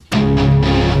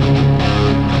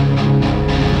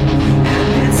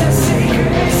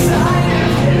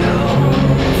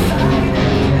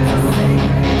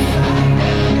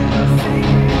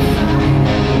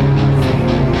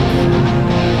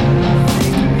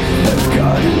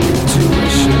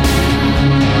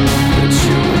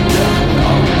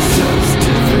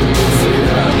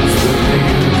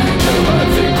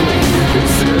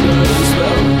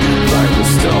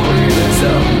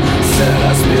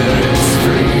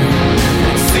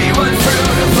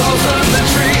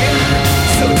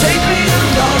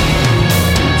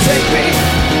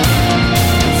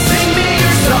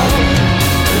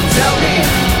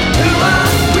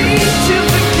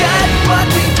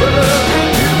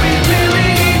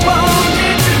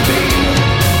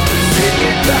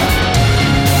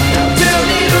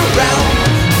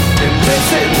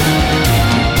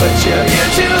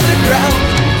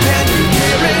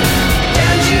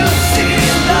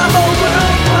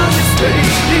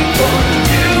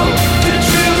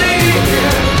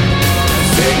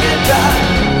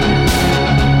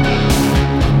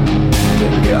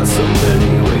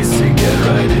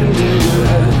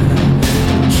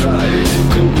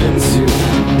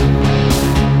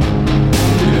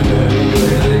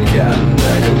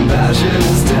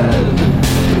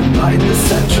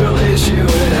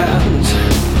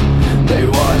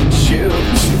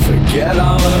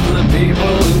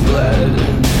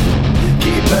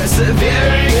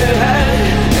persevering ahead,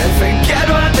 and forget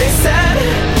what they said.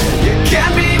 You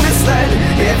can't be misled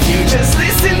if you just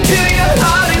listen to your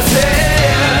heart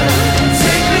instead.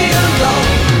 Take me along,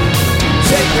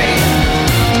 take me,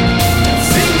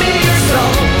 sing me your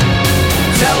song.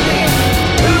 Tell me,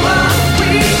 who are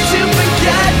we to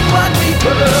forget what we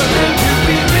were and who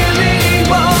we really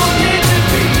wanted to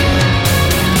be?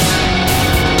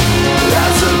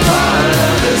 That's a part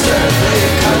of this earthly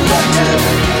collective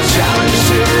challenge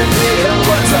to reveal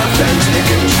what's authentic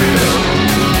and true.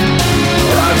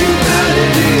 Our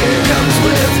humanity comes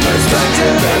with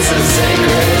perspective. That's a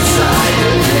sacred side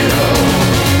of you.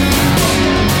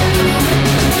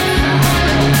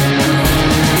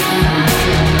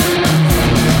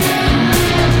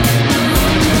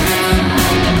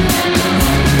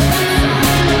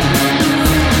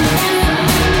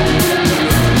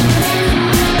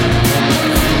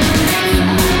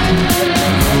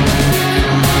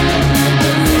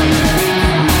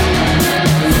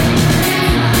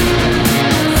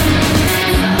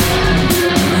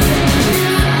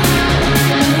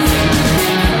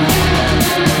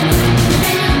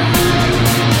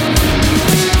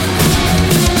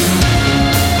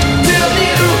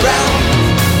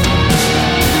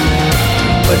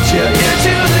 Put your ear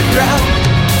to the ground.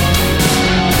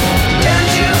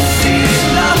 Can't you see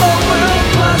the whole world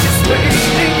was just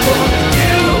waiting for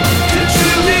you to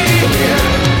truly hear?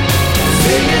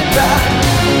 Sing it back.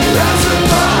 That's a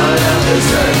part of this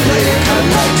earthly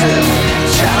collective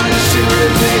challenge to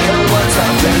reveal what's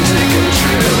authentic and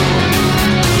true.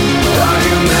 Our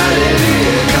humanity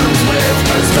comes with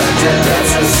perspective.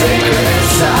 That's a sacred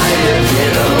side of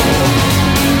you.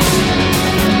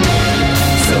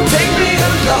 So take me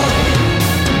along,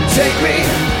 take me,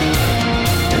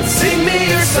 and sing me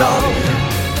your song.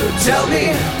 Tell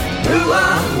me, who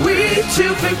are we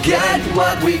to forget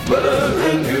what we were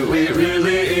and who we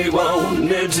really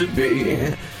wanted to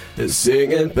be?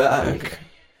 Sing it back.